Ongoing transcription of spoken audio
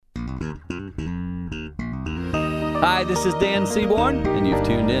Hi, this is Dan Seaborn, and you've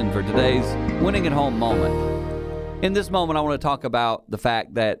tuned in for today's Winning at Home moment. In this moment, I want to talk about the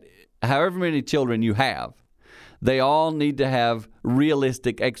fact that however many children you have, they all need to have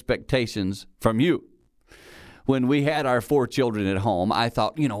realistic expectations from you. When we had our 4 children at home, I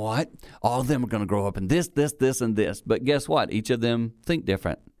thought, you know what? All of them are going to grow up in this, and this. But guess what? Each of them think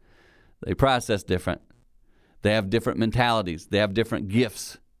different. They process different. They have different mentalities. They have different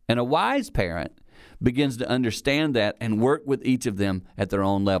gifts. And a wise parent begins to understand that and work with each of them at their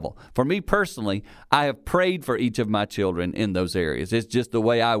own level. For me personally, I have prayed for each of my children in those areas. It's just the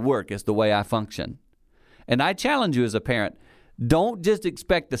way I work. It's the way I function. And I challenge you as a parent, don't just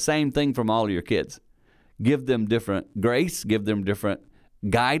expect the same thing from all of your kids. Give them different grace, give them different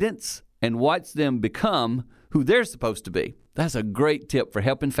guidance, and watch them become who they're supposed to be. That's a great tip for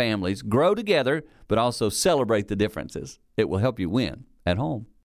helping families grow together, but also celebrate the differences. It will help you win at home.